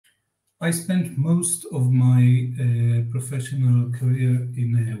I spent most of my professional career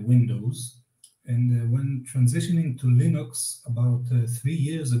in Windows, and when transitioning to Linux about 3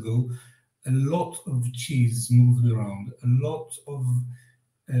 years ago, a lot of cheese moved around. A lot of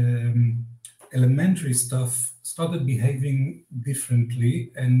elementary stuff started behaving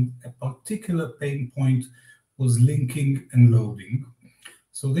differently, and a particular pain point was linking and loading.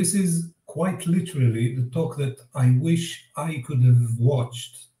 So this is quite literally the talk that I wish I could have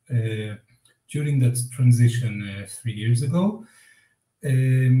watched during that transition 3 years ago.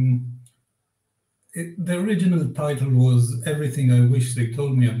 The original title was Everything I Wish They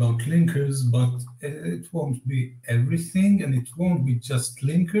Told Me About Linkers, but it won't be everything, and it won't be just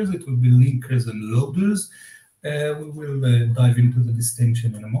linkers, it will be linkers and loaders. We will dive into the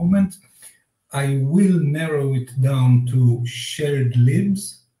distinction in a moment. I will narrow it down to shared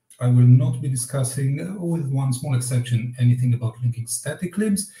libs. I will not be discussing, with one small exception, anything about linking static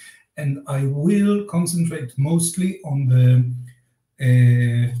libs, and I will concentrate mostly on the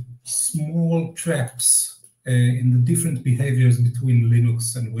small traps in the different behaviors between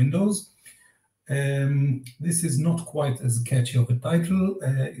Linux and Windows. This is not quite as catchy of a title.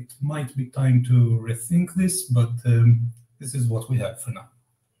 It might be time to rethink this, but this is what we have for now.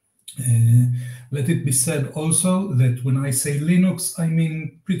 Let it be said also that when I say Linux, I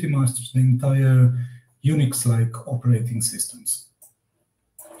mean pretty much the entire Unix-like operating systems.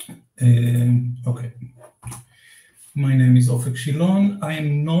 Okay. My name is Ofek Shilon. I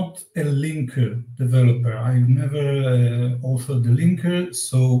am not a linker developer. I've never authored the linker,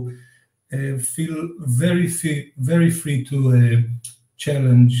 so feel very free to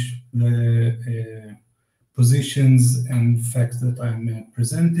challenge the positions and facts that I'm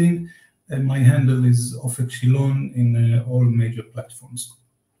presenting. My handle is Ofek Shilon in all major platforms.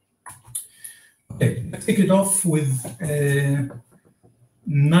 Okay, let's kick it off with a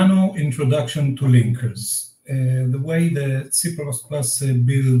nano introduction to linkers. The way the C++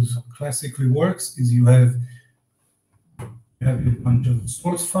 build classically works is you have a bunch of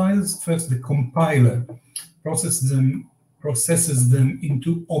source files. First, the compiler processes them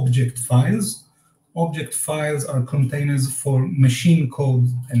into object files. Object files are containers for machine code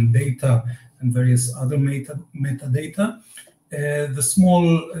and data and various other metadata. The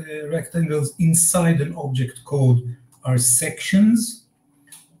small rectangles inside an object code are sections.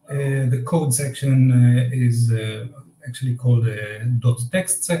 The code section is actually called a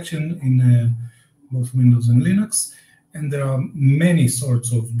 .text section in both Windows and Linux. And there are many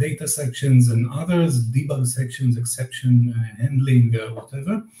sorts of data sections and others, debug sections, exception handling,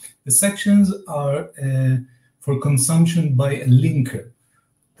 whatever. The sections are for consumption by a linker.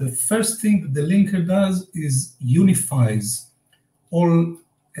 The first thing that the linker does is unifies all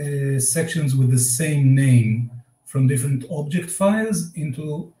sections with the same name from different object files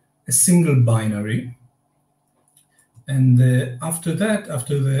into a single binary. And after that,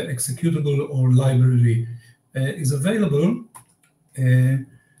 after the executable or library is available,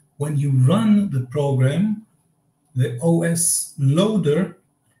 when you run the program, the OS loader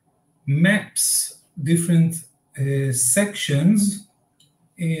maps different sections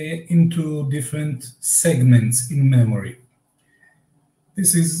into different segments in memory.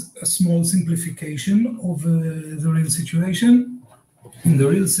 This is a small simplification of the real situation. In the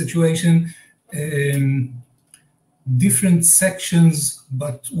real situation, different sections,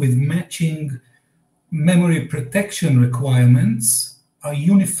 but with matching memory protection requirements, are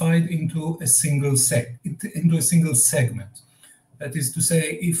unified into a single segment. That is to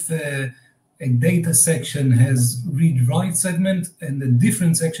say, if a data section has read-write segment and a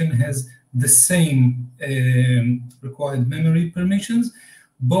different section has the same required memory permissions,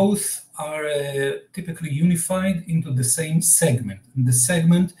 both are typically unified into the same segment. And the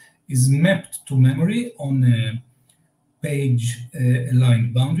segment is mapped to memory on a page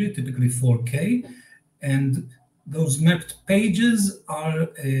aligned boundary, typically 4K, and those mapped pages are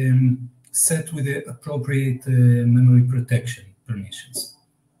set with the appropriate memory protection permissions.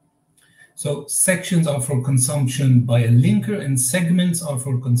 So sections are for consumption by a linker and segments are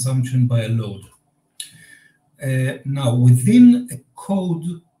for consumption by a loader. Now, within a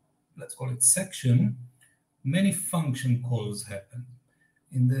code, let's call it section, many function calls happen.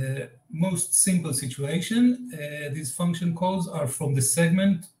 In the most simple situation, these function calls are from the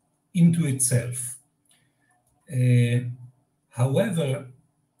segment into itself. However,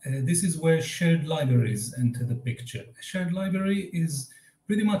 this is where shared libraries enter the picture. A shared library is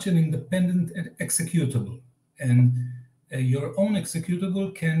pretty much an independent executable, and your own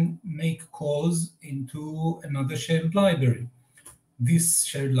executable can make calls into another shared library. This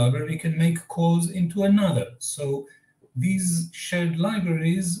shared library can make calls into another. So these shared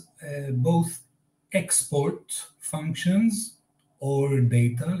libraries both export functions or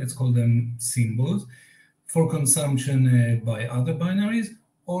data, let's call them symbols, for consumption by other binaries,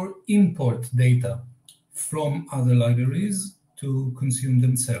 or import data from other libraries to consume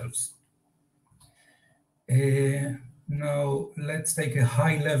themselves. Now, let's take a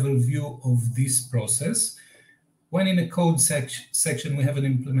high-level view of this process. When in a code section, we have an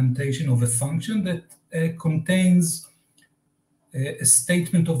implementation of a function that contains a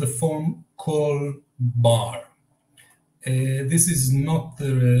statement of the form call bar. This is not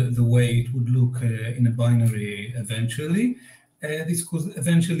the way it would look in a binary eventually. This could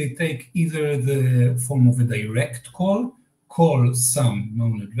eventually take either the form of a direct call some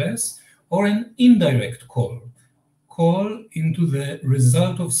known address, or an indirect call into the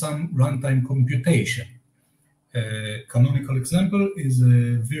result of some runtime computation. A canonical example is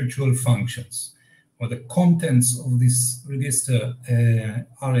virtual functions, where the contents of this register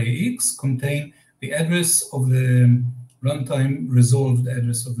RAX contain the address of the runtime resolved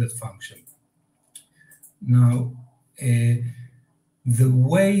address of that function. Now, the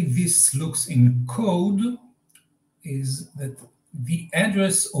way this looks in code is that the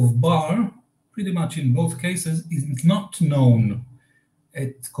address of bar, pretty much in both cases, is not known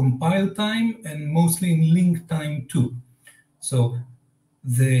at compile time and mostly in link time too. So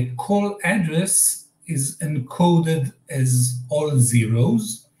the call address is encoded as all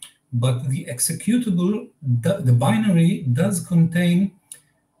zeros, but the executable, the binary, does contain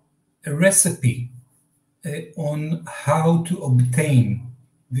a recipe on how to obtain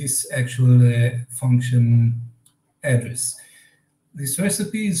this actual function address. This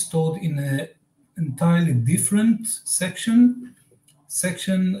recipe is stored in an entirely different section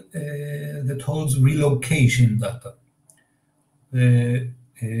that holds relocation data. The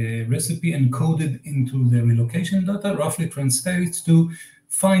recipe encoded into the relocation data roughly translates to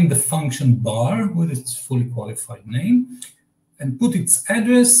find the function bar with its fully qualified name and put its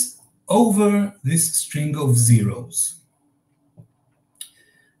address over this string of zeros.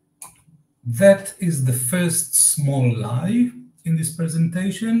 That is the first small lie in this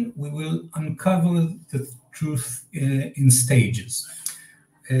presentation. We will uncover the truth in stages.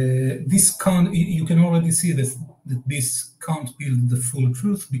 This can't, you can already see that this can't build the full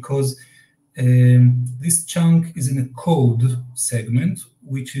truth because this chunk is in a code segment,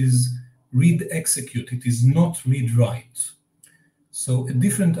 which is read execute. It is not read write. So a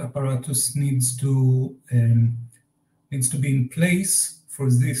different apparatus needs to be in place for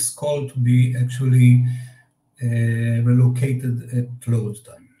this call to be actually relocated at load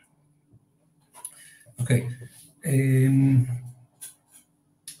time. Okay.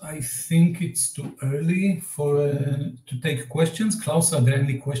 I think it's too early to take questions. Klaus, are there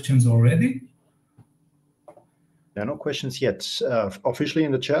any questions already? There are no questions yet officially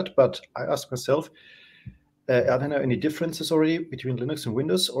in the chat, but I asked myself, are there any differences already between Linux and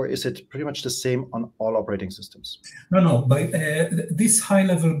Windows, or is it pretty much the same on all operating systems? No. This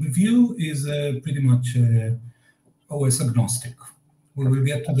high-level view is pretty much OS agnostic. We will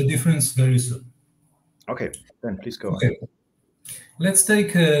get to the difference very soon. Okay, then please go on. Let's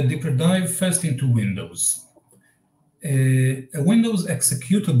take a deeper dive first into Windows. A Windows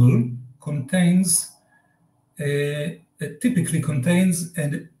executable typically contains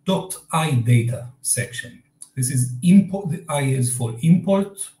a .i data section. This is import. The I is for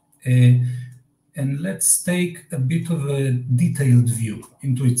import. And let's take a bit of a detailed view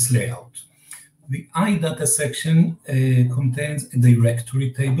into its layout. The I data section contains a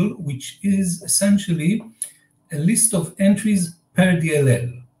directory table, which is essentially a list of entries per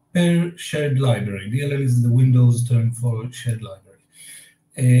DLL, per shared library. DLL is the Windows term for shared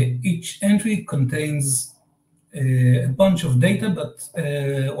library. Each entry contains a bunch of data, but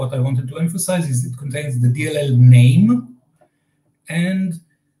what I wanted to emphasize is it contains the DLL name and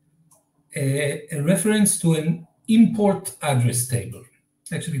a reference to an import address table.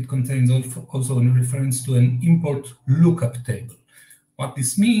 Actually, it contains also a reference to an import lookup table. What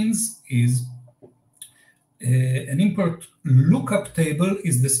this means is an import lookup table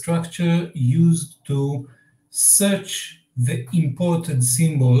is the structure used to search the imported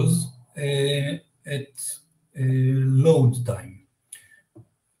symbols at load time.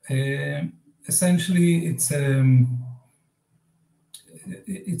 Essentially, it's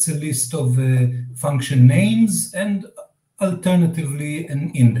a list of function names and alternatively an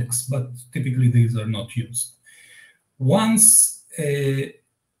index, but typically these are not used. Once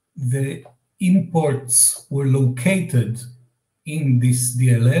the imports were located in this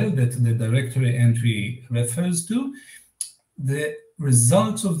DLL that the directory entry refers to, the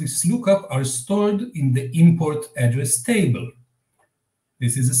results of this lookup are stored in the import address table.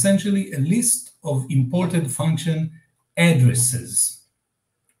 This is essentially a list of imported function addresses.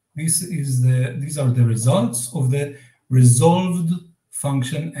 These are the results of the resolved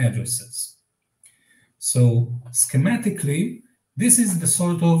function addresses. So schematically, this is the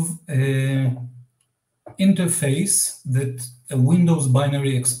sort of interface that a Windows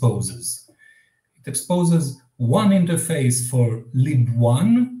binary exposes. It exposes one interface for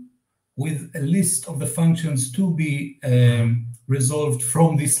lib1 with a list of the functions to be resolved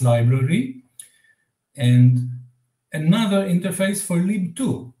from this library, and another interface for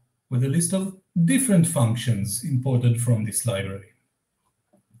lib2 with a list of different functions imported from this library.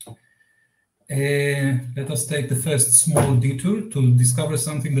 Let us take the first small detour to discover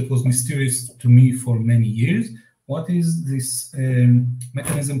something that was mysterious to me for many years. What is this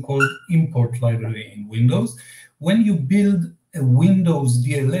mechanism called import library in Windows? When you build a Windows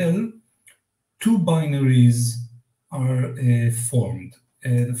DLL, two binaries are formed.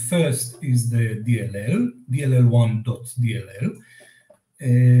 The first is the DLL, dll1.dll.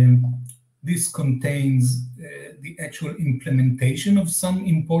 This contains the actual implementation of some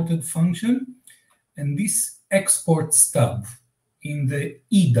imported function, and this export stub in the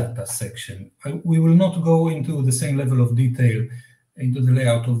eData section. We will not go into the same level of detail into the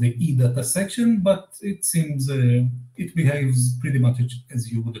layout of the eData section, but it seems it behaves pretty much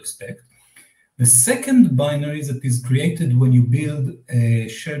as you would expect. The second binary that is created when you build a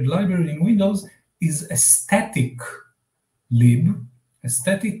shared library in Windows is a static lib, a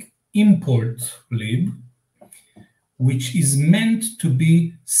static import lib, which is meant to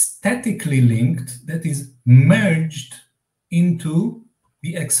be statically linked, that is merged into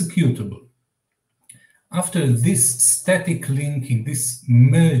the executable. After this static linking, this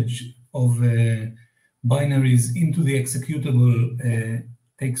merge of binaries into the executable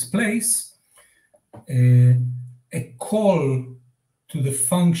takes place, a call to the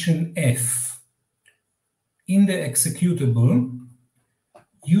function f in the executable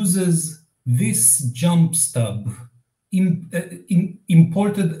uses this jump stub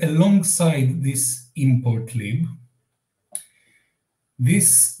imported alongside this import lib.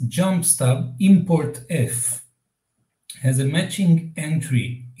 This jump stub, import f, has a matching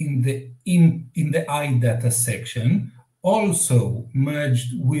entry in the iData section, also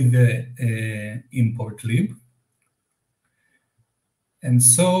merged with the import lib. And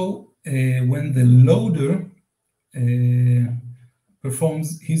so when the loader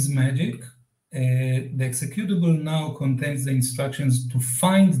performs his magic, the executable now contains the instructions to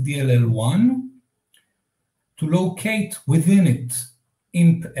find DLL1, to locate within it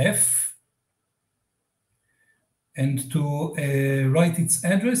impf, and to write its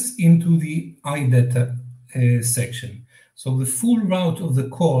address into the iData section. So the full route of the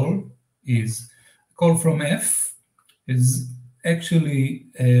call is call from f is actually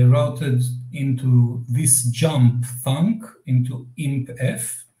routed into this jump func into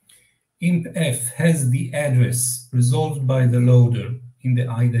impf. Impf has the address resolved by the loader in the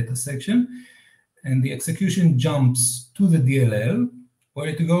iData section, and the execution jumps to the DLL, where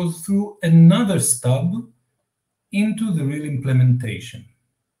it goes through another stub into the real implementation.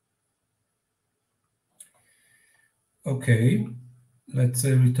 Okay, let's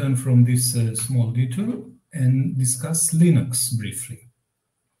return from this small detour and discuss Linux briefly.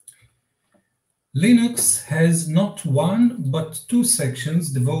 Linux has not one, but two sections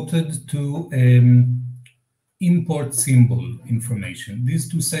devoted to import symbol information. These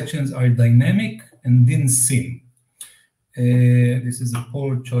two sections are dynamic and din_sim. This is a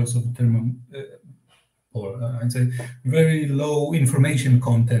poor choice of term, I'd say very low information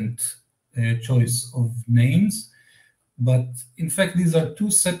content choice of names. But in fact, these are two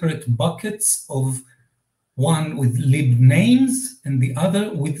separate buckets, of one with lib names and the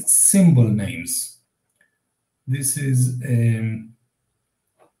other with symbol names. This is a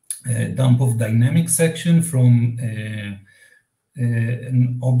dump of dynamic section from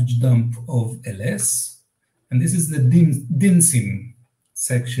an obj dump of ls. And this is the din_sim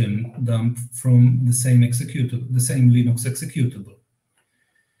section dump from the same executable, the same Linux executable.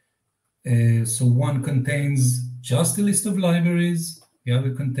 So one contains just a list of libraries, the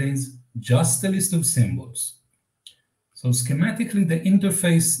other contains just a list of symbols. So schematically, the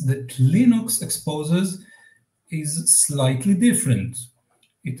interface that Linux exposes is slightly different.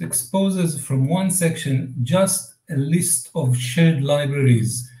 It exposes from one section just a list of shared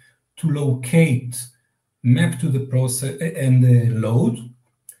libraries to locate, map to the process, and load,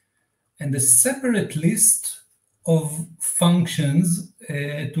 and a separate list of functions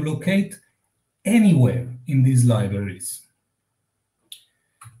to locate anywhere in these libraries.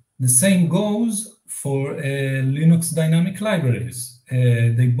 The same goes for Linux dynamic libraries.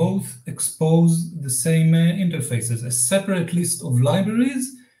 They both expose the same interfaces, a separate list of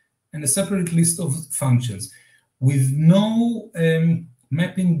libraries and a separate list of functions with no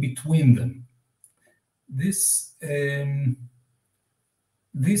mapping between them. This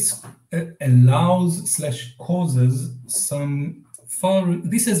allows/causes some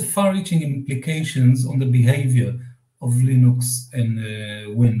this has far-reaching implications on the behavior of Linux and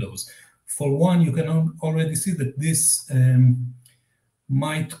Windows. For one, you can already see that this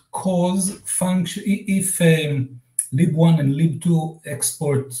might cause function if lib1 and lib2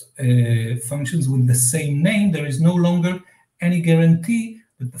 export functions with the same name. There is no longer any guarantee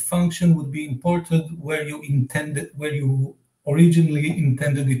that the function would be imported where you originally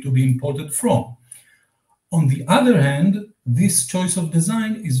intended it to be imported from. On the other hand, this choice of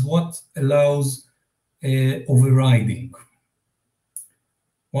design is what allows overriding.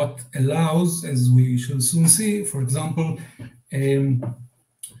 What allows, as we shall soon see, for example,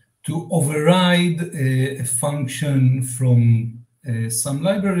 to override a function from some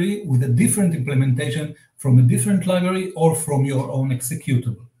library with a different implementation from a different library or from your own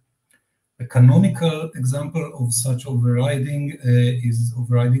executable. A canonical example of such overriding is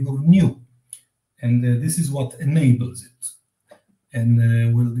overriding of new. And this is what enables it. And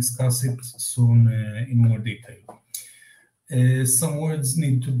we'll discuss it soon in more detail. Some words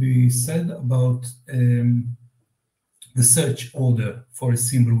need to be said about the search order for a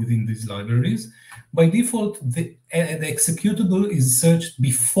symbol within these libraries. By default, the executable is searched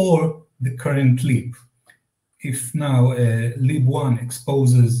before the current lib. If now lib1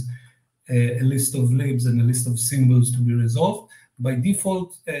 exposes a list of libs and a list of symbols to be resolved, by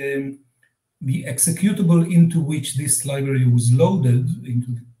default, the executable into which this library was loaded,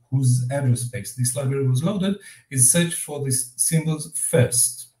 into whose address space this library was loaded, is searched for these symbols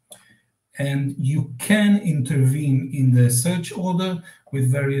first. And you can intervene in the search order with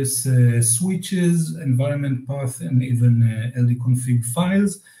various switches, environment path, and even ldconfig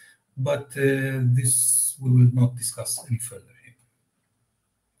files, but this we will not discuss any further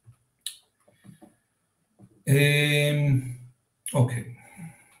here. Okay,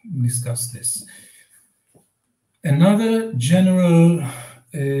 discuss this. Another general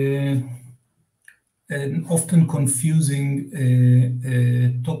and often confusing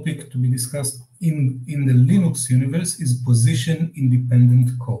topic to be discussed in the Linux universe is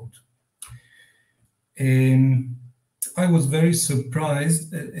position-independent code. I was very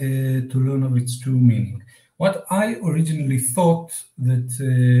surprised to learn of its true meaning. What I originally thought that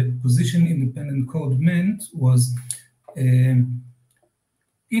position-independent code meant was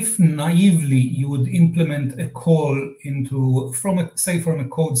if naively you would implement a call from a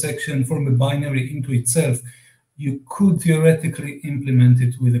code section, from a binary into itself, you could theoretically implement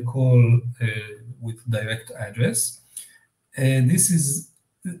it with a call with direct address.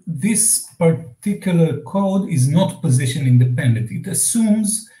 This particular code is not position independent. It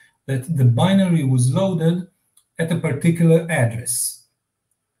assumes that the binary was loaded at a particular address.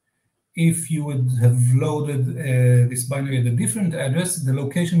 If you would have loaded this binary at a different address, the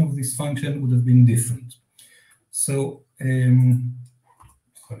location of this function would have been different. So,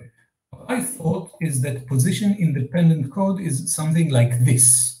 what I thought is that position-independent code is something like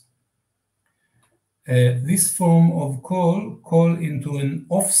this. This form of call into an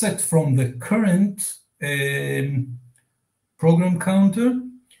offset from the current program counter.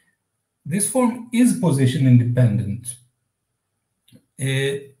 This form is position-independent.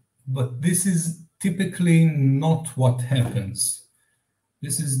 But this is typically not what happens.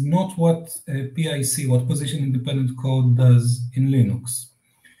 This is not what PIC, what position-independent code does in Linux.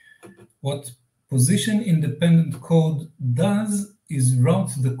 What position-independent code does is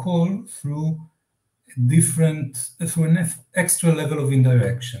route the call through an extra level of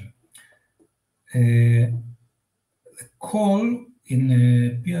indirection. A call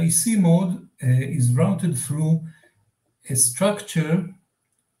in PIC mode is routed through a structure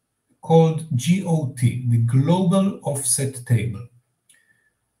called GOT, the Global Offset Table.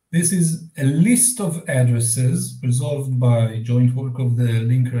 This is a list of addresses resolved by joint work of the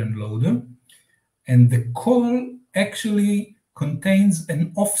linker and loader, and the call actually contains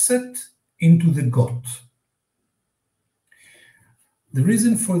an offset into the GOT. The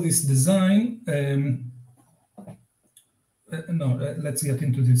reason for this design, let's get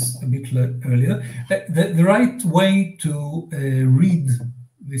into this a bit earlier. The right way to read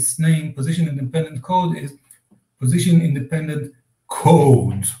this name, position-independent code, is position-independent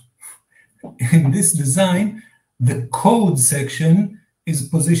code. In this design, the code section is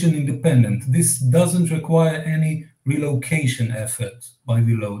position-independent. This doesn't require any relocation effort by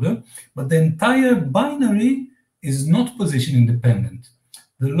the loader, but the entire binary is not position independent.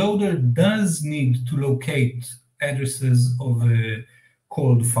 The loader does need to locate addresses of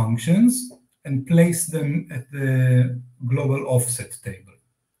called functions and place them at the global offset table.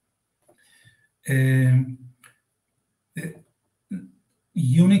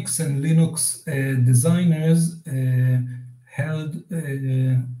 Unix and Linux designers held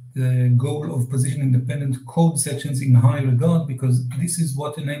the goal of position-independent code sections in high regard because this is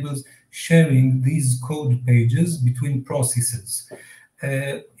what enables sharing these code pages between processes.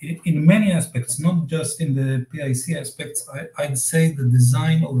 In many aspects, not just in the PIC aspects, I'd say the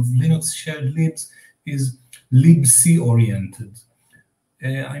design of Linux shared libs is libc-oriented.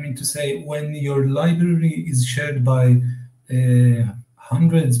 I mean to say, when your library is shared by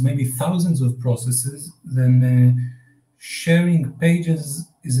hundreds, maybe thousands of processes, then sharing pages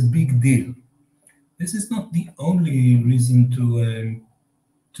is a big deal. This is not the only reason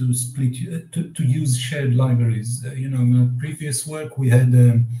to split to use shared libraries. You know, in my previous work, we had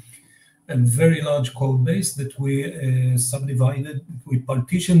a very large code base that we subdivided, we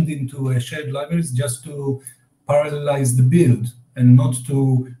partitioned into shared libraries just to parallelize the build and not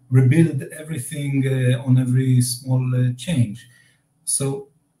to rebuild everything on every small change. So,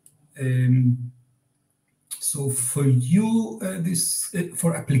 so for you,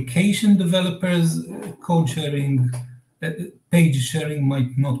 for application developers, code sharing, page sharing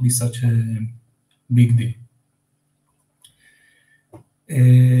might not be such a big deal.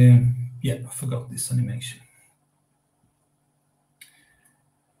 Yeah, I forgot this animation.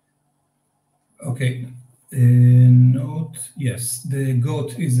 Okay. Note, yes, the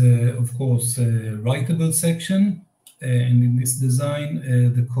GOT is, of course, a writable section, and in this design,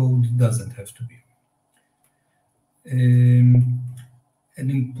 the code doesn't have to be. An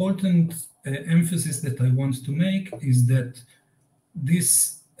important emphasis that I want to make is that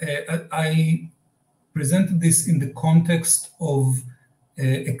this, I presented this in the context of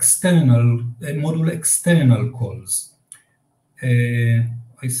module external calls.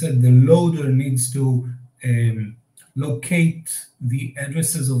 I said the loader needs to locate the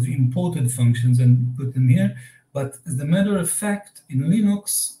addresses of imported functions and put them here. But as a matter of fact, in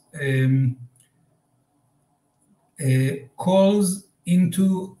Linux, calls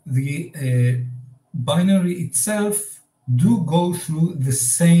into the binary itself do go through the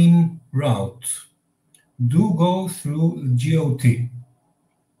same route, do go through GOT.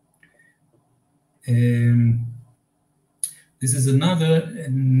 This is another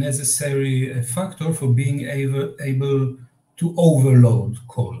necessary factor for being able to overload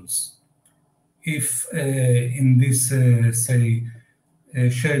calls. If in this, say,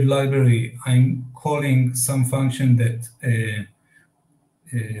 shared library, I'm calling some function that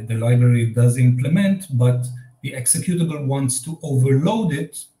the library does implement, but the executable wants to overload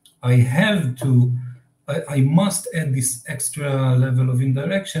it, I must add this extra level of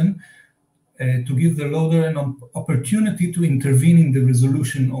indirection to give the loader an opportunity to intervene in the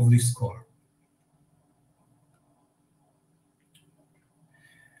resolution of this call.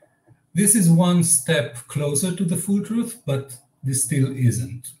 This is one step closer to the full truth, but this still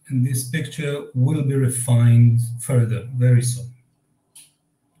isn't. And this picture will be refined further very soon.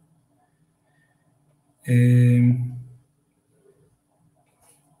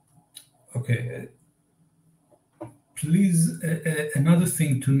 Okay. Please, another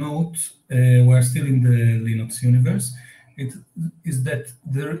thing to note, we're still in the Linux universe, is that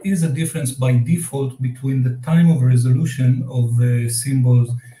there is a difference by default between the time of resolution of symbols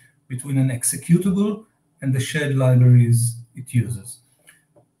between an executable and the shared libraries it uses.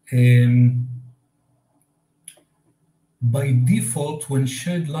 By default, when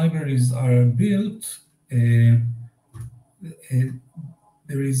shared libraries are built, there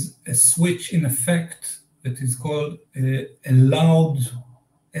is a switch in effect that is called allowed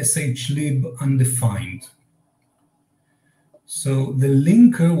shlib undefined. So the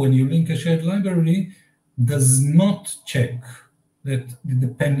linker, when you link a shared library, does not check that the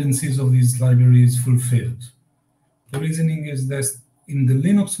dependencies of these libraries fulfilled. The reasoning is that in the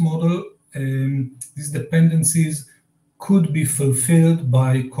Linux model, these dependencies could be fulfilled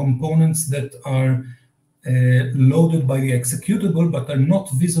by components that are loaded by the executable, but are not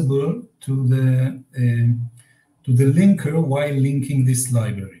visible to the linker while linking this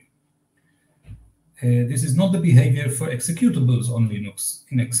library. This is not the behavior for executables on Linux.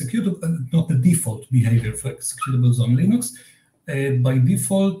 Not the default behavior for executables on Linux. By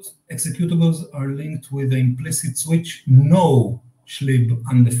default, executables are linked with the implicit switch no shlib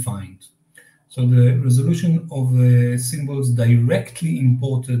undefined. So the resolution of the symbols directly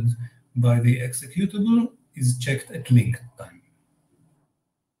imported by the executable is checked at link time.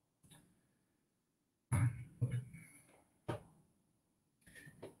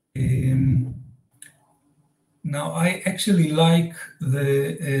 Now, I actually like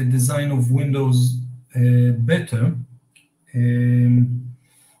the design of Windows better,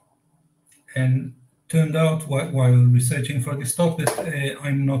 and turned out while researching for this talk that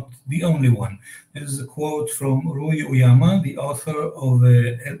I'm not the only one. There's a quote from Rui Uyama, the author of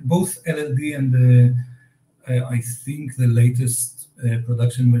both LLD and I think the latest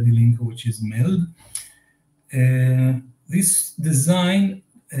production-ready linker, which is MELD. This design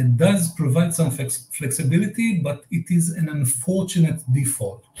does provide some flexibility, but it is an unfortunate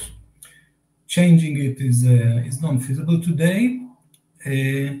default. Changing it is non-feasible today.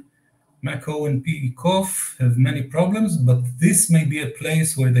 Mac O and PE-COF have many problems, but this may be a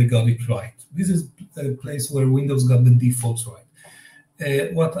place where they got it right. This is a place where Windows got the defaults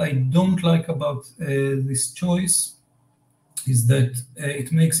right. What I don't like about this choice is that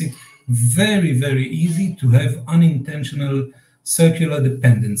it makes it very, very easy to have unintentional circular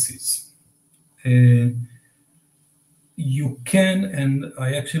dependencies. You can, and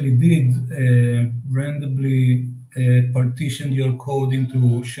I actually did, randomly partition your code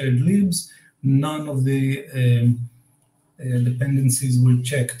into shared libs. None of the dependencies were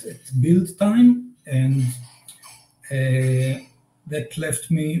checked at build time, and that left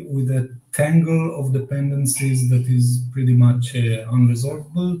me with a tangle of dependencies that is pretty much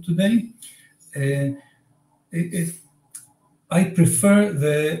unresolvable today. I prefer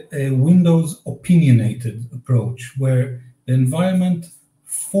the Windows opinionated approach, where the environment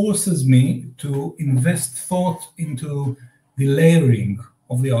forces me to invest thought into the layering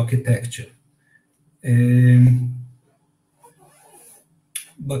of the architecture.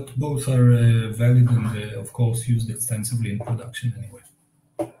 But both are valid and, of course, used extensively in production anyway.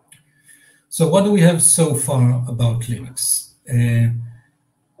 So what do we have so far about Linux?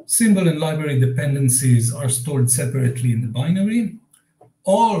 Symbol and library dependencies are stored separately in the binary.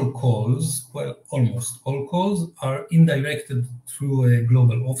 All calls, well, almost all calls, are indirected through a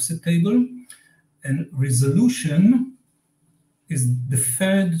global offset table, and resolution is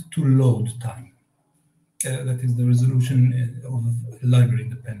deferred to load time. That is the resolution of library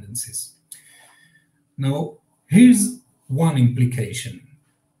dependencies. Now, here's one implication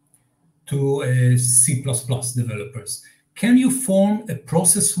to C++ developers. Can you form a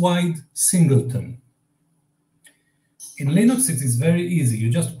process-wide singleton? In Linux, it is very easy. You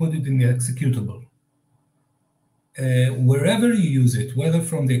just put it in the executable. Wherever you use it, whether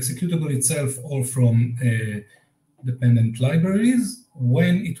from the executable itself or from dependent libraries,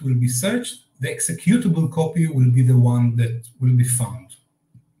 when it will be searched, the executable copy will be the one that will be found.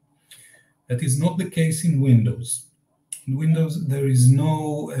 That is not the case in Windows. In Windows, there is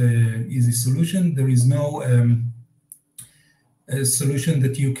no easy solution. There is no solution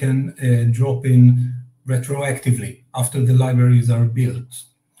that you can drop in retroactively after the libraries are built.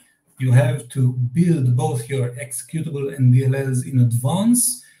 You have to build both your executable and DLLs in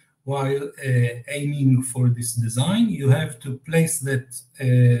advance while aiming for this design. You have to place that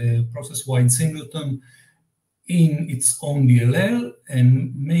process-wide singleton in its own DLL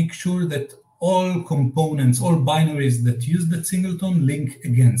and make sure that all components, all binaries that use that singleton link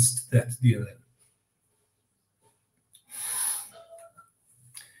against that DLL.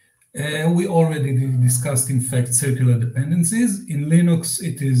 We already discussed, in fact, circular dependencies. In Linux,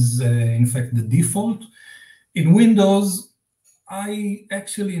 it is, in fact, the default. In Windows, I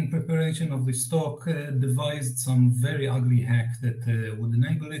actually, in preparation of this talk, devised some very ugly hack that would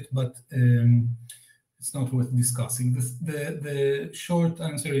enable it, but it's not worth discussing. The short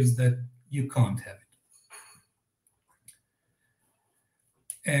answer is that you can't have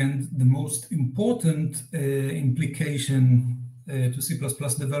it. And the most important implication to C++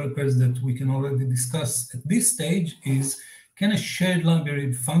 developers that we can already discuss at this stage is, can a shared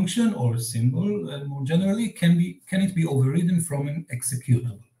library function or symbol, more generally, can it be overridden from an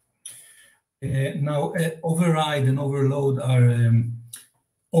executable? Now, override and overload are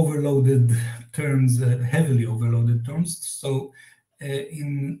overloaded terms, heavily overloaded terms. So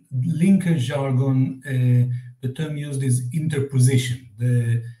in linker jargon, the term used is interposition.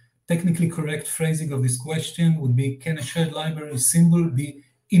 The technically correct phrasing of this question would be, can a shared library symbol be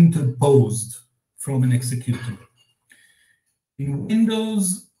interposed from an executable? In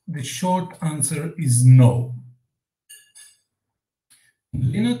Windows, the short answer is no. In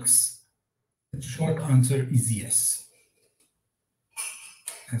Linux, the short answer is yes,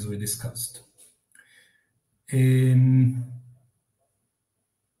 as we discussed.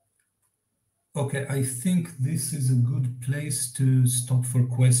 Okay, I think this is a good place to stop for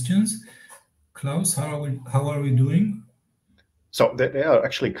questions. Klaus, how are we doing? So there are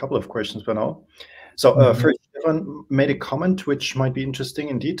actually a couple of questions by now. So first, Stefan made a comment which might be interesting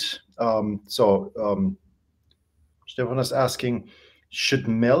indeed. Stefan is asking, should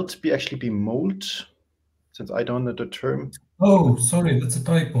melt actually be mold? Since I don't know the term. Oh, sorry, that's a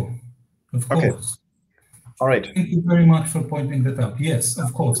typo. Of course. Okay. All right. Thank you very much for pointing that out. Yes,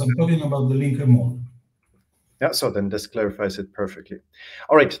 of course. I'm talking about the linker mold. Yeah, so then this clarifies it perfectly.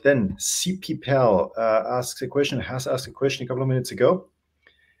 All right, then CPPEL has asked a question a couple of minutes ago.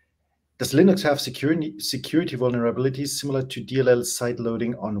 Does Linux have security vulnerabilities similar to DLL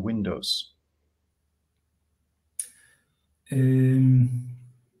sideloading on Windows?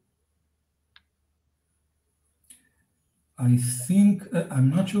 I think I'm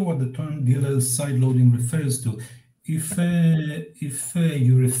not sure what the term DLL sideloading refers to. If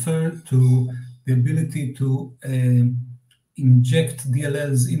you refer to the ability to inject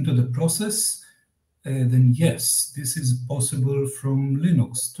DLLs into the process, then yes, this is possible from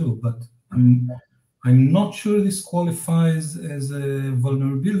Linux too. But I'm not sure this qualifies as a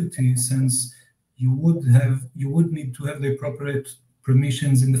vulnerability, since you would need to have the appropriate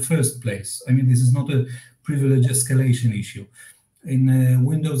permissions in the first place. I mean, this is not a privilege escalation issue. In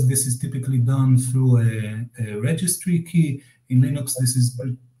Windows, this is typically done through a registry key. In Linux, this is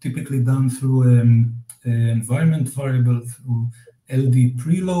typically done through an environment variable, through LD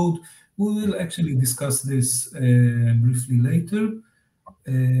preload. We will actually discuss this briefly later.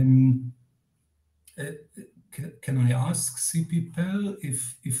 Can I ask CPPEL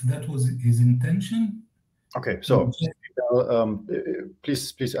if that was his intention? Okay, so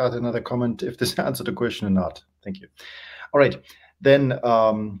please add another comment if this answered the question or not. Thank you. All right, then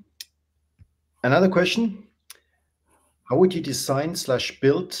another question. How would you design /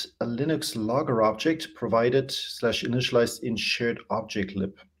 build a Linux logger object provided / initialized in shared object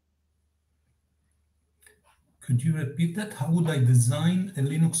lib? Could you repeat that? How would I design a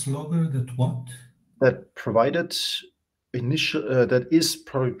Linux logger that what? That provided that is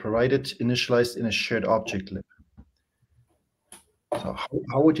probably provided initialized in a shared object lib. So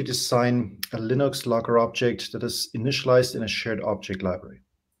how would you design a Linux logger object that is initialized in a shared object library?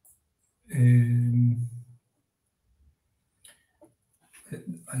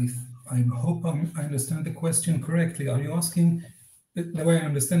 I hope I understand the question correctly. Are you asking, the way I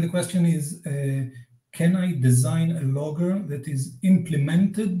understand the question is, can I design a logger that is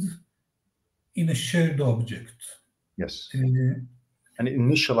implemented in a shared object? Yes. And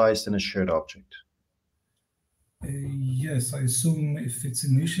initialized in a shared object. Yes, I assume if it's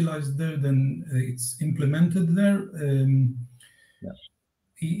initialized there, then it's implemented there. Yes.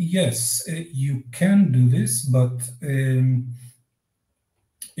 Yes, you can do this, but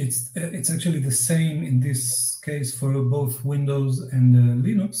it's actually the same in this case for both Windows and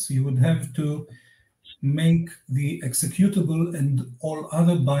Linux. You would have to make the executable and all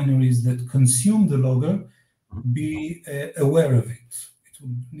other binaries that consume the logger be aware of it. It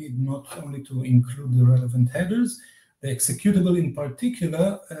would need not only to include the relevant headers, the executable in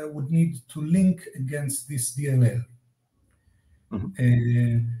particular would need to link against this DLL.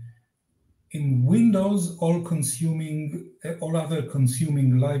 In Windows, all other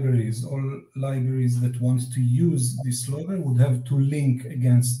consuming libraries, all libraries that want to use this logger would have to link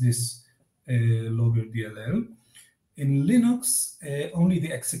against this logger DLL. In Linux, only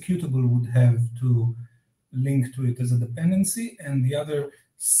the executable would have to link to it as a dependency, and the other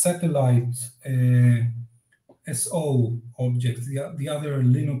satellite SO objects, the other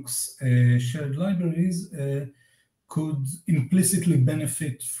Linux shared libraries could implicitly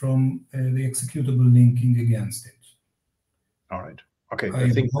benefit from the executable linking against it. All right. Okay. I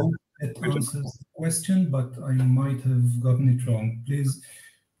hope that answers the question, but I might have gotten it wrong. Please,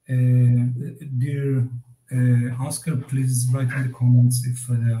 dear asker, please write in the comments if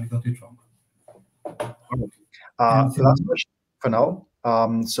I got it wrong. Last question for now.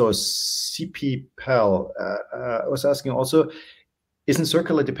 So CPPEL was asking also, isn't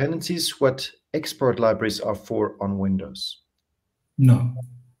circular dependencies what export libraries are for on Windows? No.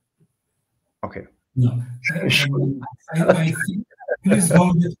 Okay. No. I think, please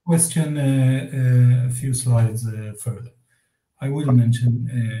hold this question a few slides further. I will mention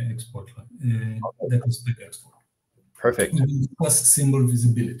export, that is the export. Perfect. We will discuss symbol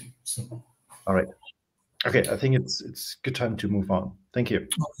visibility. So. All right. Okay, I think it's good time to move on. Thank you.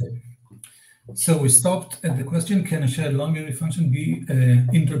 Okay. So we stopped at the question, can a shared library function be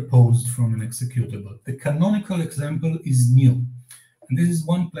interposed from an executable? The canonical example is new. And this is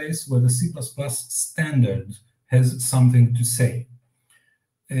one place where the C++ standard has something to say.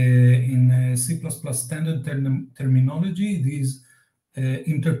 In C++ standard terminology, these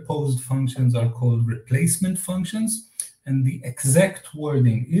interposed functions are called replacement functions. And the exact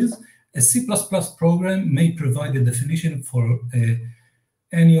wording is, a C++ program may provide a definition for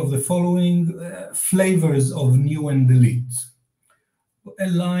any of the following flavors of new and delete.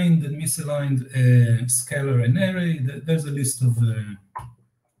 Aligned and misaligned, scalar and array. There's a list of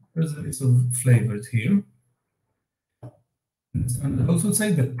flavors here. And I also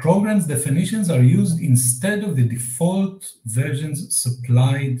say that programs' definitions are used instead of the default versions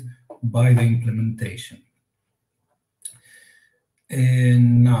supplied by the implementation.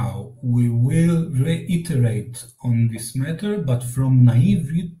 And now we will reiterate on this matter, but from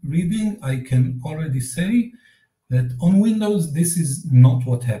naive reading, I can already say that on Windows, this is not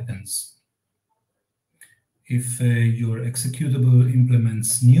what happens. If your executable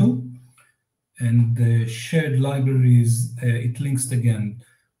implements new and the shared libraries, it links again,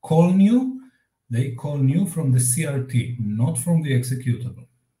 call new, they call new from the CRT, not from the executable.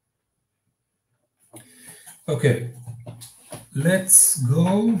 Okay. Let's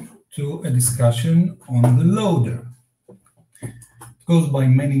go to a discussion on the loader. It goes by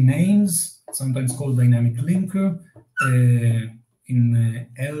many names, sometimes called dynamic linker. In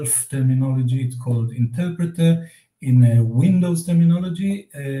ELF terminology, it's called interpreter. In Windows terminology,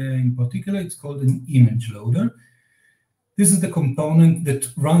 in particular, it's called an image loader. This is the component that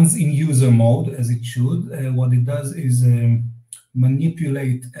runs in user mode, as it should. What it does is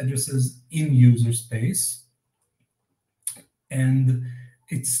manipulate addresses in user space. And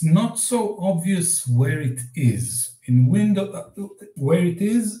it's not so obvious where it is in Windows, where it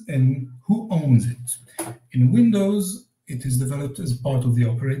is and who owns it. In Windows, it is developed as part of the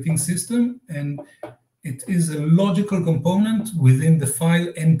operating system, and it is a logical component within the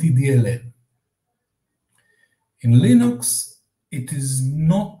file ntdll. In Linux, it is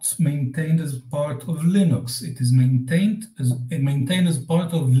not maintained as part of Linux. It is maintained as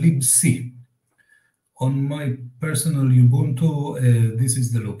part of libc. On my personal Ubuntu, this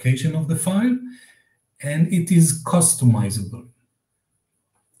is the location of the file, and it is customizable.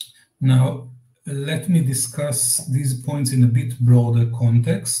 Now, let me discuss these points in a bit broader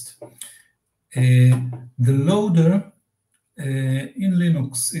context. The loader in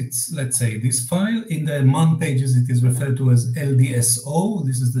Linux, it's, let's say, this file. In the MUN pages, it is referred to as LDSO.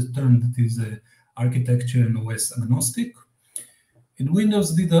 This is the term that is architecture and OS agnostic. In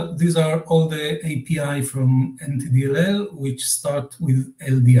Windows, these are all the API from NTDLL, which start with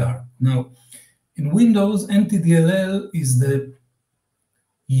LDR. Now, in Windows, NTDLL is the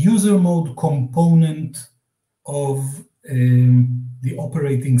user mode component of the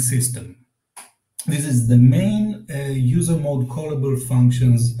operating system. This is the main user mode callable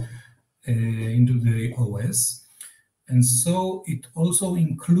functions into the OS. And so it also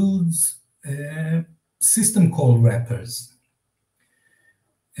includes system call wrappers.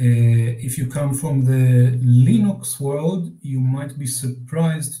 If you come from the Linux world, you might be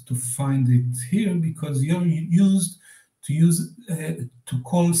surprised to find it here because you're used to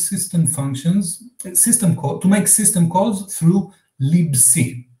call system functions, to make system calls through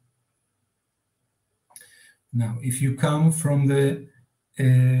libc. Now, if you come from the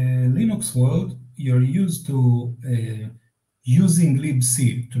Linux world, you're used to using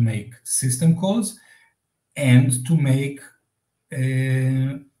libc to make system calls and to make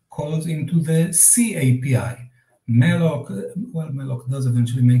calls into the C API. Malloc, well, Malloc does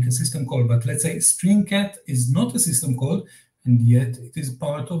eventually make a system call, but let's say stringcat is not a system call, and yet it is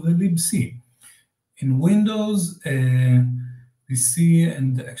part of the libc. In Windows, the C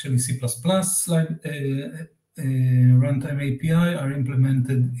and actually C++ runtime API are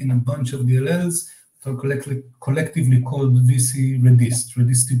implemented in a bunch of DLLs that are collectively called VC redist,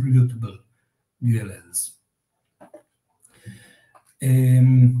 redistributable DLLs.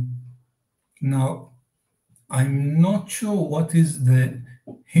 Now, I'm not sure what is the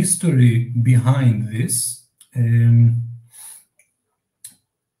history behind this.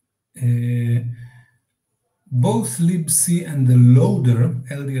 Both libc and the loader,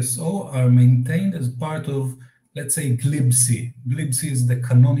 LDSO, are maintained as part of, let's say, glibc. Glibc is the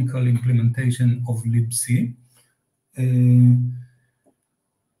canonical implementation of libc.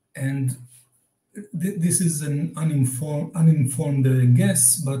 And this is an uninformed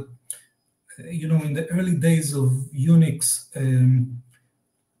guess, but you know, in the early days of Unix,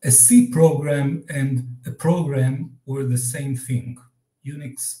 a C program and a program were the same thing.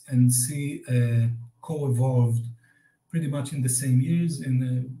 Unix and C co-evolved pretty much in the same years,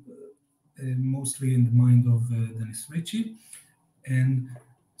 mostly in the mind of Dennis Ritchie. And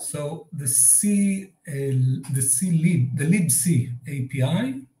so the libc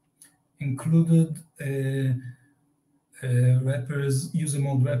API included wrappers, user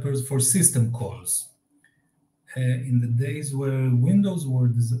mode wrappers for system calls. In the days where Windows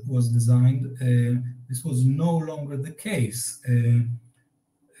was designed, this was no longer the case.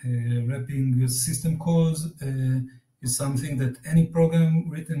 Wrapping system calls is something that any program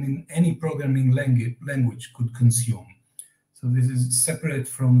written in any programming language could consume. So this is separate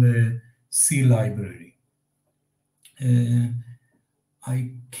from the C library.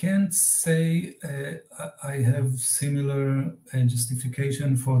 I can't say I have similar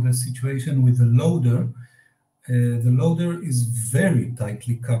justification for the situation with the loader. The loader is very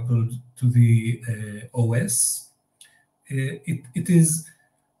tightly coupled to the OS. It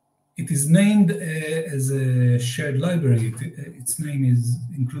is named as a shared library. Its name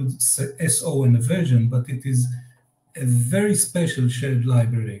includes SO and a version, but it is a very special shared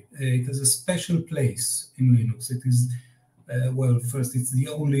library. It has a special place in Linux. It is, well, first, it's the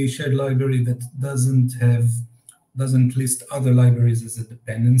only shared library that doesn't list other libraries as a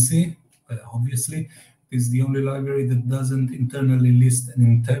dependency, obviously. It's the only library that doesn't internally list an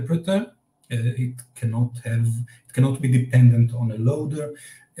interpreter. It cannot be dependent on a loader.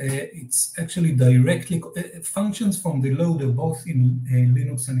 It's actually directly functions from the loader, both in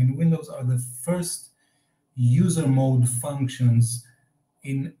Linux and in Windows, are the first user mode functions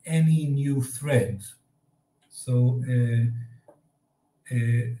in any new thread. So,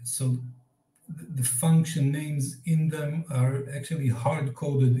 the function names in them are actually hard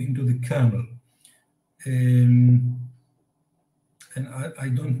coded into the kernel. And I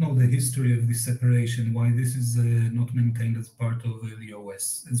don't know the history of this separation, why this is not maintained as part of the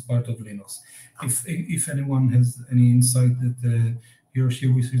OS, as part of Linux. If anyone has any insight that he or she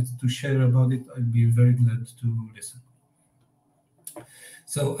wishes to share about it, I'd be very glad to listen.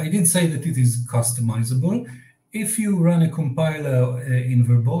 So I did say that it is customizable. If you run a compiler in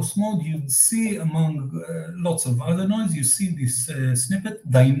verbose mode, you'd see among lots of other noise, you see this snippet,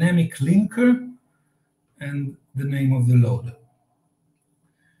 dynamic linker, and the name of the loader.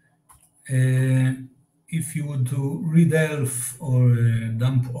 If you were to redelf or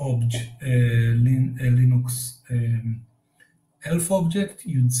dump obj Linux elf object,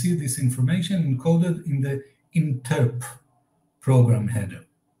 you'd see this information encoded in the interp program header.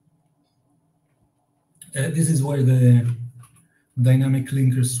 This is where the dynamic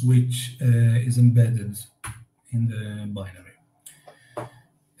linker switch is embedded in the binary.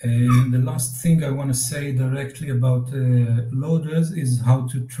 And the last thing I want to say directly about loaders is how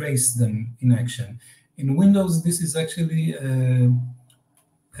to trace them in action. In Windows, this is actually a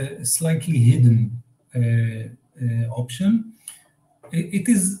slightly hidden option. It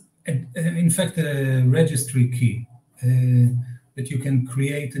is, in fact, a registry key that you can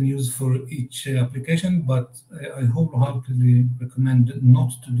create and use for each application, but I wholeheartedly recommend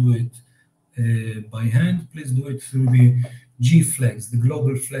not to do it by hand. Please do it through the G flags, the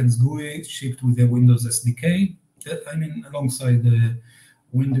global flags GUI shipped with the Windows SDK, I mean, alongside the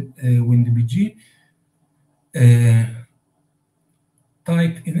WinDBG.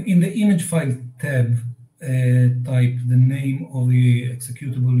 Type in the image file tab, type the name of the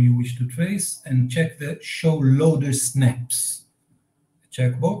executable you wish to trace and check the show loader snaps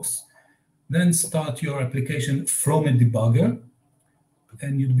checkbox. Then start your application from a debugger,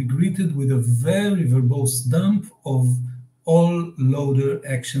 and you'd be greeted with a very verbose dump of all loader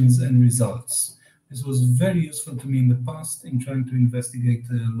actions and results. This was very useful to me in the past in trying to investigate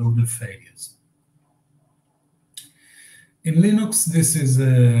loader failures. In Linux, this is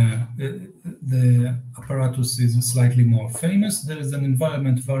the apparatus is slightly more famous. There is an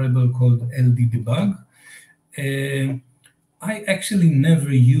environment variable called LDDebug. I actually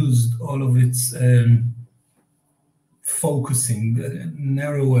never used all of its focusing,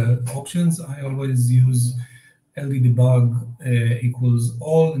 narrower options. I always use LDDebug equals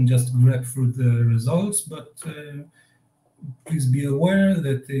all and just grep through the results, but please be aware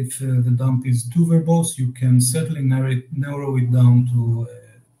that if the dump is too verbose, you can certainly narrow it down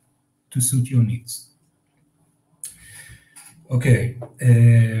to suit your needs. Okay,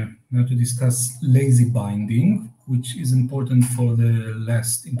 now to discuss lazy binding, which is important for the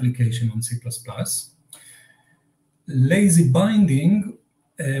last implication on C++. Lazy binding,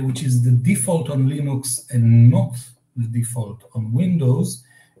 which is the default on Linux and not the default on Windows,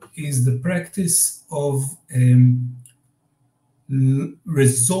 is the practice of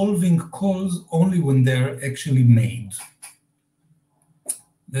resolving calls only when they're actually made.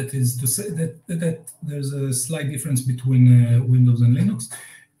 That is to say that there's a slight difference between Windows and Linux.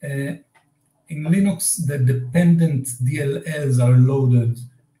 In Linux, the dependent DLLs are loaded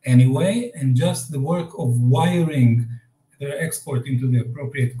anyway, and just the work of wiring their export into the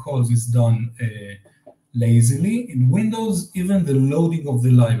appropriate calls is done lazily. In Windows, even the loading of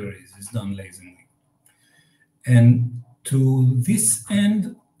the libraries is done lazily. And to this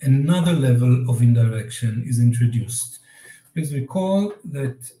end, another level of indirection is introduced. Please recall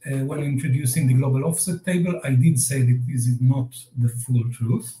that when introducing the global offset table, I did say that this is not the full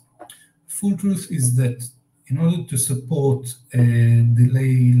truth. Full truth is that in order to support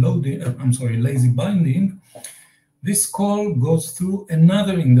lazy binding, this call goes through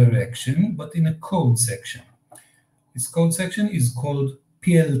another indirection, but in a code section. This code section is called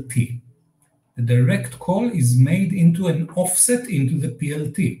PLT. The direct call is made into an offset into the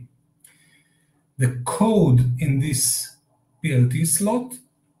PLT. The code in this PLT slot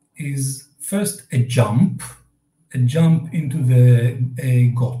is first a jump into the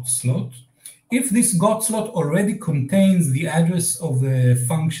GOT slot. If this GOT slot already contains the address of the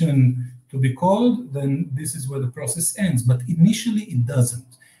function to be called, then this is where the process ends. But initially, it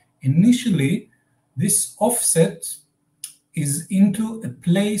doesn't. Initially, this offset is into a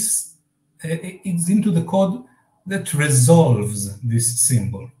place, it's into the code that resolves this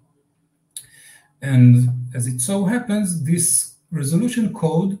symbol. And as it so happens, this resolution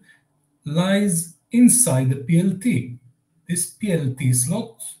code lies inside the PLT. This PLT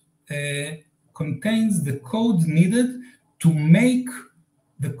slot contains the code needed to make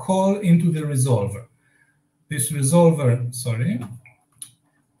the call into the resolver. This resolver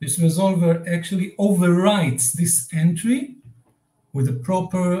actually overwrites this entry with the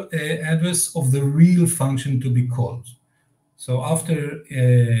proper address of the real function to be called. So after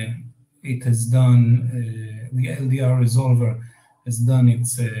it has done, the LDR resolver has done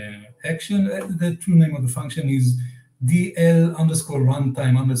its action, the true name of the function is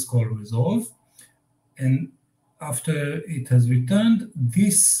DL_runtime_resolve. And after it has returned,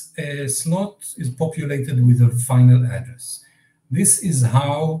 this slot is populated with a final address. This is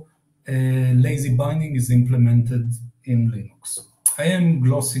how lazy binding is implemented in Linux. I am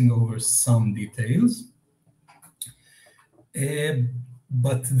glossing over some details,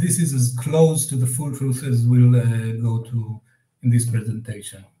 but this is as close to the full truth as we'll go to in this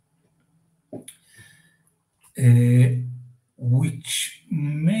presentation. Which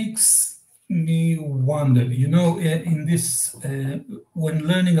makes me wonder, in this, when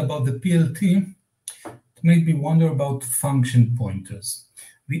learning about the PLT, it made me wonder about function pointers.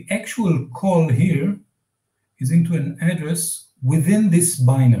 The actual call here is into an address within this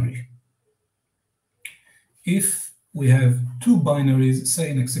binary. If we have two binaries,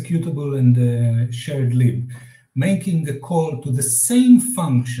 say an executable and a shared lib, making the call to the same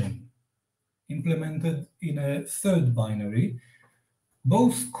function implemented in a third binary,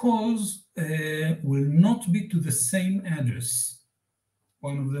 both calls will not be to the same address.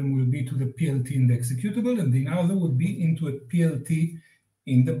 One of them will be to the PLT in the executable, and the other would be into a PLT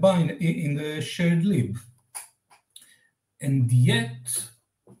in the shared lib. And yet,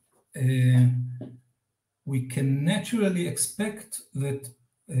 we can naturally expect that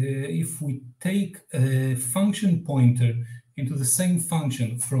if we take a function pointer into the same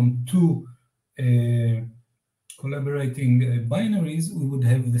function from two collaborating binaries, we would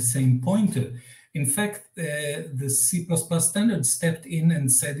have the same pointer. In fact, the C++ standard stepped in and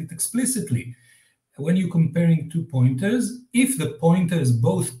said it explicitly. When you're comparing two pointers, if the pointers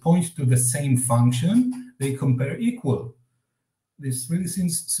both point to the same function, they compare equal. This really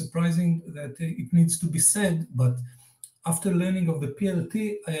seems surprising that it needs to be said, but after learning of the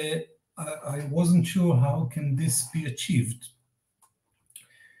PLT, I wasn't sure how can this be achieved.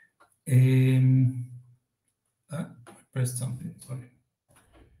 I pressed something, sorry.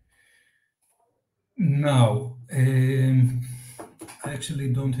 Now, I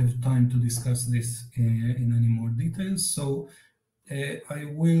actually don't have time to discuss this in any more details, so I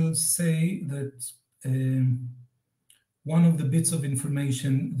will say that one of the bits of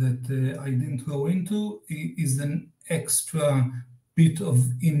information that I didn't go into is an extra bit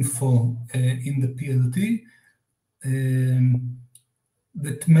of info in the PLT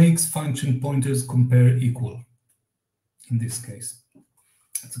that makes function pointers compare equal in this case.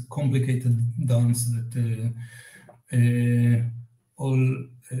 It's a complicated dance that all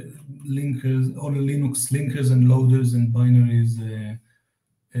Linux linkers and loaders and binaries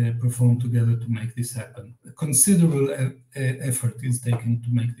perform together to make this happen. A considerable effort is taken to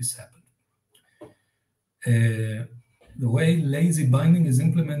make this happen. The way lazy binding is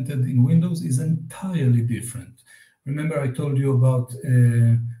implemented in Windows is entirely different. Remember I told you about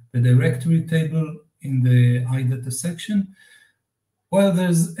the directory table in the iData section? Well,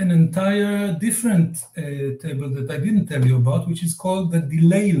 there's an entire different table that I didn't tell you about, which is called the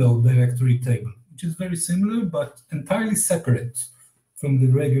delay load directory table, which is very similar, but entirely separate from the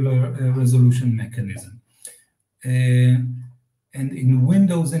regular resolution mechanism. And in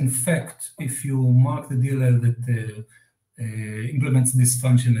Windows, in fact, if you mark the DLL that implements this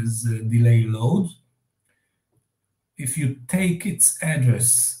function as delay load, if you take its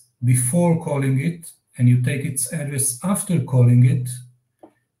address before calling it and you take its address after calling it,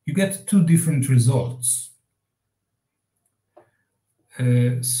 you get two different results.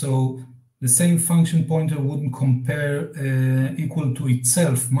 So the same function pointer wouldn't compare equal to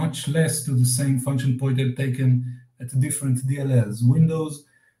itself, much less to the same function pointer taken at different DLLs. Windows,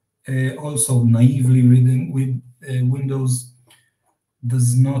 also naively reading with Windows,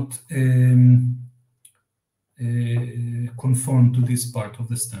 does not conform to this part of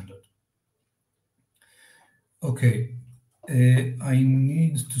the standard. Okay, I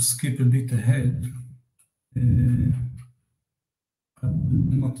need to skip a bit ahead. I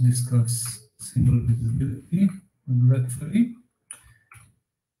will not discuss single visibility, regretfully.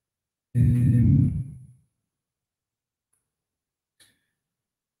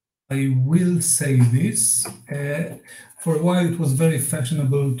 I will say this. For a while, it was very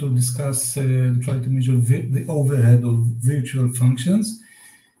fashionable to discuss, try to measure the overhead of virtual functions.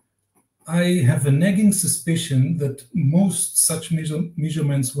 I have a nagging suspicion that most such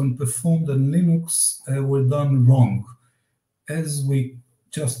measurements, when performed on Linux, were done wrong. As we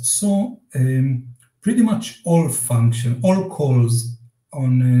just saw, pretty much all calls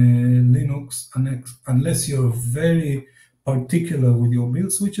on Linux, unless you're very particular with your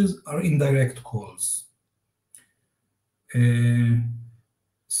build switches, are indirect calls.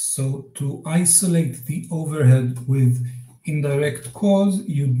 So to isolate the overhead with indirect calls,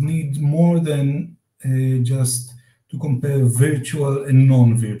 you'd need more than just to compare virtual and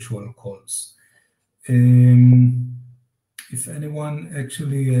non-virtual calls. If anyone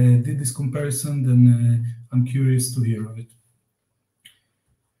actually did this comparison, then I'm curious to hear of it.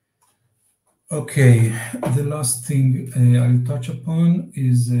 Okay, the last thing I'll touch upon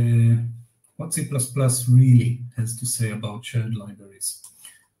is what C++ really has to say about shared libraries.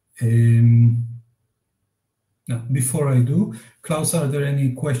 Now, before I do, Klaus, are there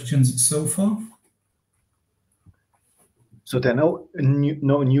any questions so far? So there are no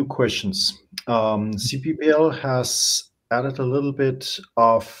new questions. CPPL has added a little bit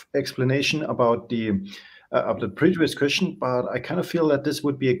of explanation about the previous question, but I kind of feel that this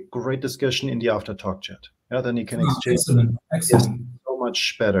would be a great discussion in the after talk chat. Yeah, then you can exchange. Excellent. Yes, so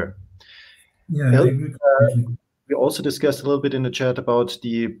much better. Yeah, I agree. We also discussed a little bit in the chat about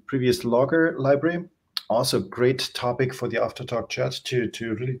the previous logger library. Also, great topic for the after talk chat to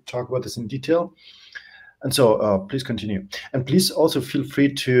really talk about this in detail. And so please continue. And please also feel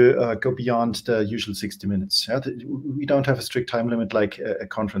free to go beyond the usual 60 minutes. Yeah? We don't have a strict time limit like a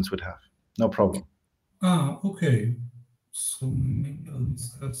conference would have. No problem. Ah, okay. So maybe I'll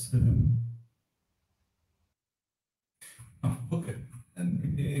discuss. Oh, okay. And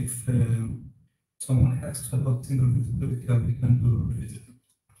maybe if someone asks about single visibility, we can do a revisit.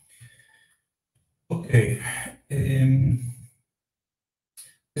 Okay.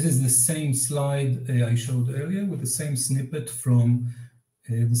 This is the same slide I showed earlier with the same snippet from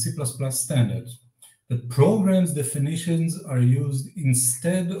the C++ standard. The program's definitions are used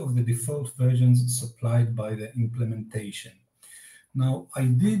instead of the default versions supplied by the implementation. Now, I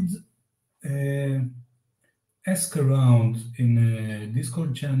did ask around in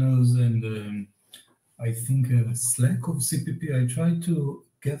Discord channels and I think Slack of CPP. I tried to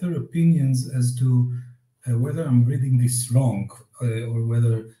gather opinions as to whether I'm reading this wrong or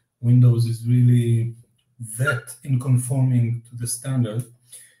whether Windows is really that in conforming to the standard.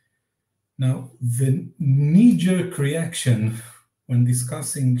 Now, the knee-jerk reaction when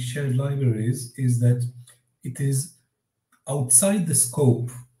discussing shared libraries is that it is outside the scope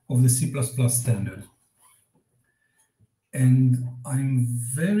of the C++ standard. And I'm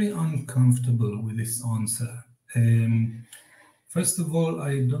very uncomfortable with this answer. First of all,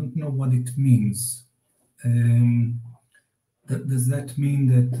 I don't know what it means. Does that mean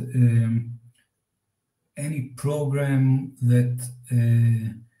that any program that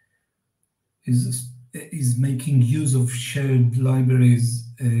is making use of shared libraries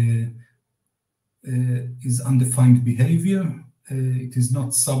is undefined behavior? It is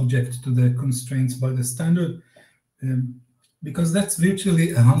not subject to the constraints by the standard? Because that's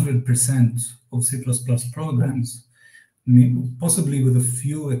virtually 100% of C++ programs, possibly with a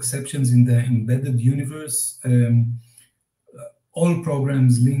few exceptions in the embedded universe. All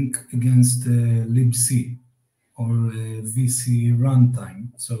programs link against libc or VC runtime.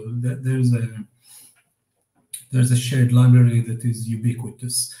 So there's a shared library that is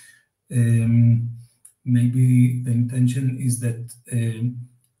ubiquitous. Maybe the intention is that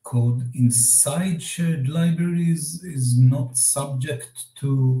code inside shared libraries is not subject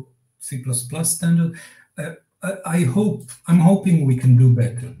to C++ standard. I'm hoping we can do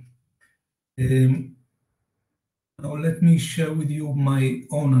better. Now let me share with you my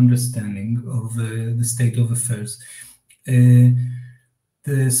own understanding of the state of affairs.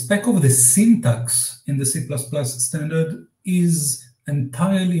 The spec of the syntax in the C++ standard is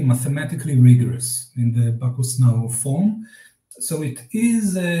entirely mathematically rigorous in the Bacchus now form. So it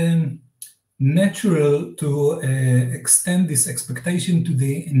is natural to extend this expectation to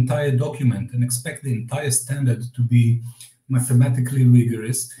the entire document and expect the entire standard to be mathematically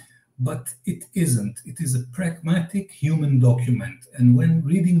rigorous, but it isn't. It is a pragmatic human document. And when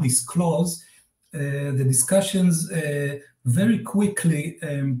reading this clause, the discussions very quickly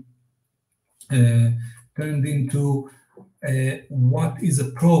turned into what is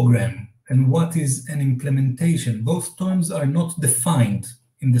a program and what is an implementation. Both terms are not defined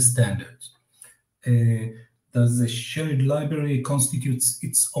in the standard. Does a shared library constitute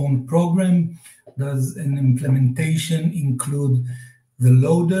its own program? Does an implementation include the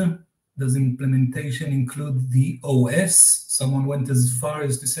loader? Does implementation include the OS? Someone went as far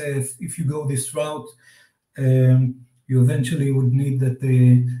as to say if you go this route, you eventually would need that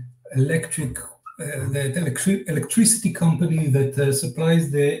the electricity company that supplies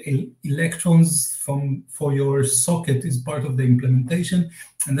the electrons for your socket is part of the implementation,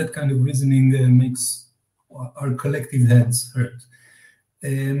 and that kind of reasoning makes our collective heads hurt.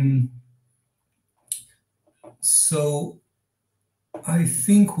 So I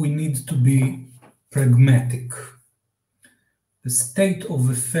think we need to be pragmatic. The state of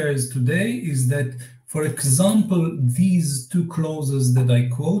affairs today is that, for example, these two clauses that I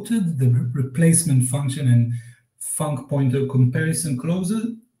quoted, the replacement function and func pointer comparison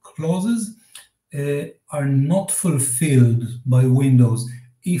clauses are not fulfilled by Windows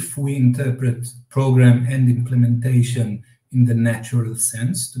if we interpret program and implementation in the natural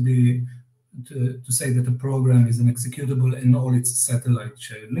sense, to say that a program is an executable and all its satellite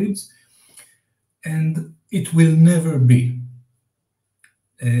shared libs, and it will never be.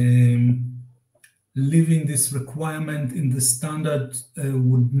 Leaving this requirement in the standard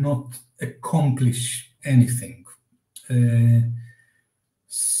would not accomplish anything.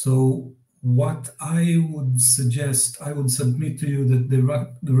 So what I would suggest, I would submit to you that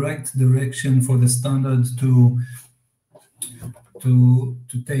the right direction for the standard to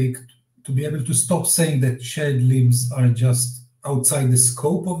be able to stop saying that shared libs are just outside the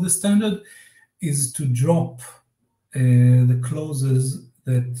scope of the standard is to drop the clauses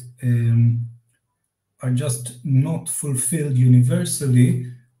that are just not fulfilled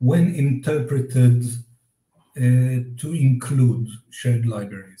universally when interpreted to include shared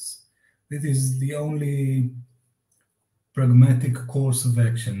libraries. This is the only pragmatic course of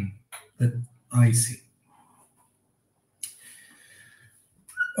action that I see.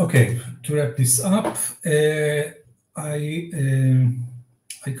 Okay, to wrap this up, I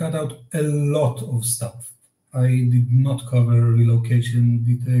cut out a lot of stuff. I did not cover relocation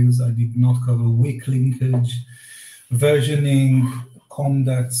details. I did not cover weak linkage, versioning,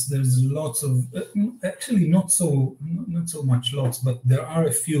 conducts. There's lots of, actually not so much lots, but there are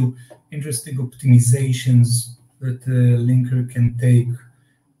a few interesting optimizations that the linker can take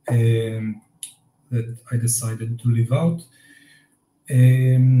that I decided to leave out.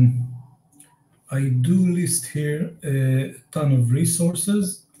 I do list here a ton of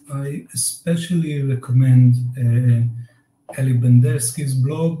resources. I especially recommend Eli Bendersky's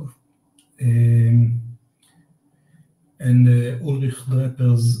blog and Ulrich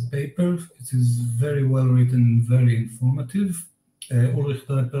Draper's paper. It is very well written, very informative. Ulrich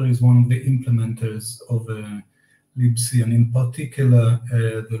Draper is one of the implementers of libc, and in particular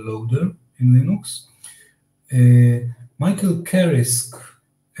the loader in Linux. Michael Karisk,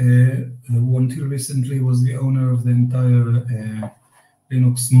 who until recently was the owner of the entire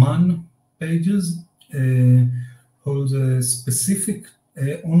Linux MUN pages, holds a specific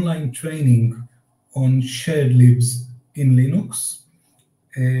online training on shared libs in Linux.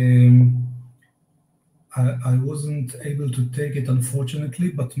 I wasn't able to take it,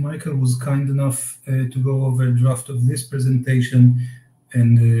 unfortunately, but Michael was kind enough to go over a draft of this presentation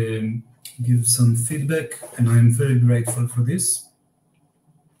and give some feedback, and I'm very grateful for this.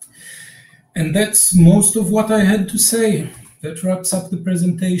 And that's most of what I had to say. That wraps up the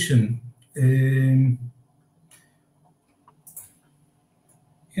presentation.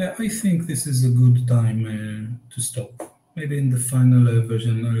 Yeah, I think this is a good time to stop. Maybe in the final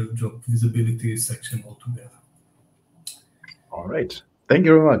version, I'll drop visibility section altogether. All right. Thank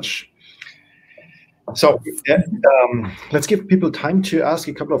you very much. So let's give people time to ask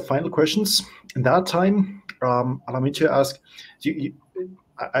a couple of final questions. In that time, allow me to ask, I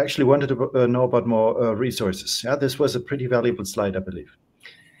actually wanted to know about more resources. Yeah, this was a pretty valuable slide, I believe.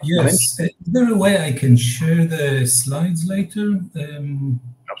 Yes. Is there a way I can share the slides later?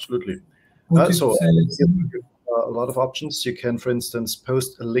 Absolutely. So a lot of options. You can, for instance,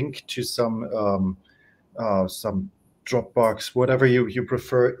 post a link to some Dropbox, whatever you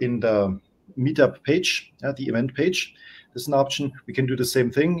prefer, in the meetup page, the event page. This is an option. We can do the same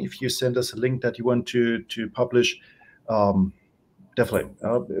thing if you send us a link that you want to publish. Definitely,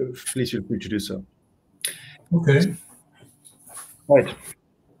 please feel free to do so. Okay. Right.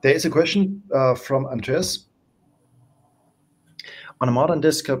 There is a question from Andreas. On a modern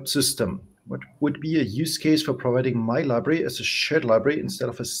desktop system, what would be a use case for providing my library as a shared library instead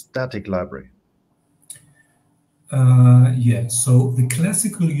of a static library? Yeah, so the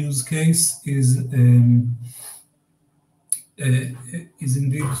classical use case is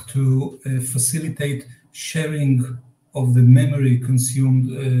indeed to facilitate sharing of the memory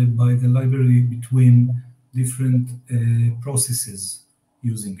consumed by the library between different processes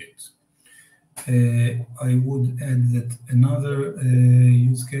using it. I would add that another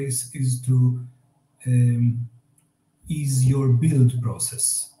use case is to ease your build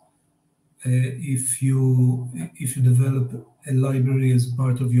process. If you develop a library as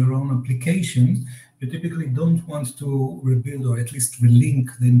part of your own application, you typically don't want to rebuild or at least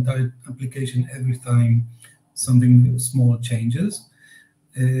relink the entire application every time something small changes.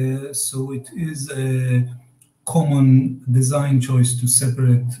 So it is a common design choice to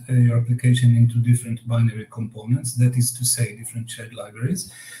separate your application into different binary components, that is to say, different shared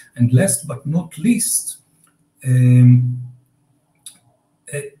libraries. And last but not least,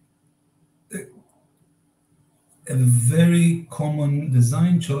 a very common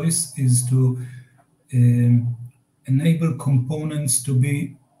design choice is to enable components to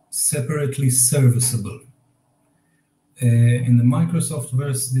be separately serviceable. In the Microsoft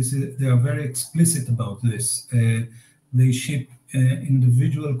verse, they are very explicit about this. They ship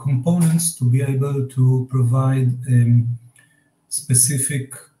individual components to be able to provide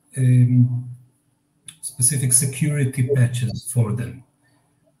specific security patches for them.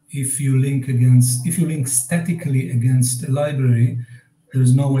 If you link statically against a library,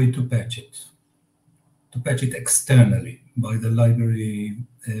 there's no way to patch it externally by the library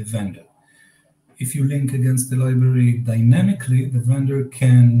vendor. If you link against the library dynamically, the vendor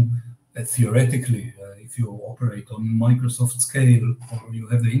can, theoretically, if you operate on Microsoft scale or you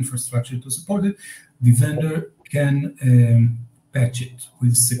have the infrastructure to support it, the vendor can patch it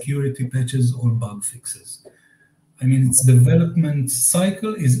with security patches or bug fixes. I mean, its development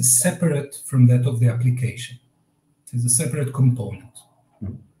cycle is separate from that of the application. It's a separate component.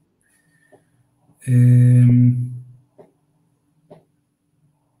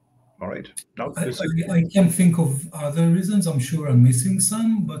 All right. No, I can't think of other reasons. I'm sure I'm missing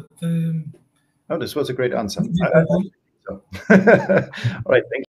some, but no, this was a great answer. All right, thank you.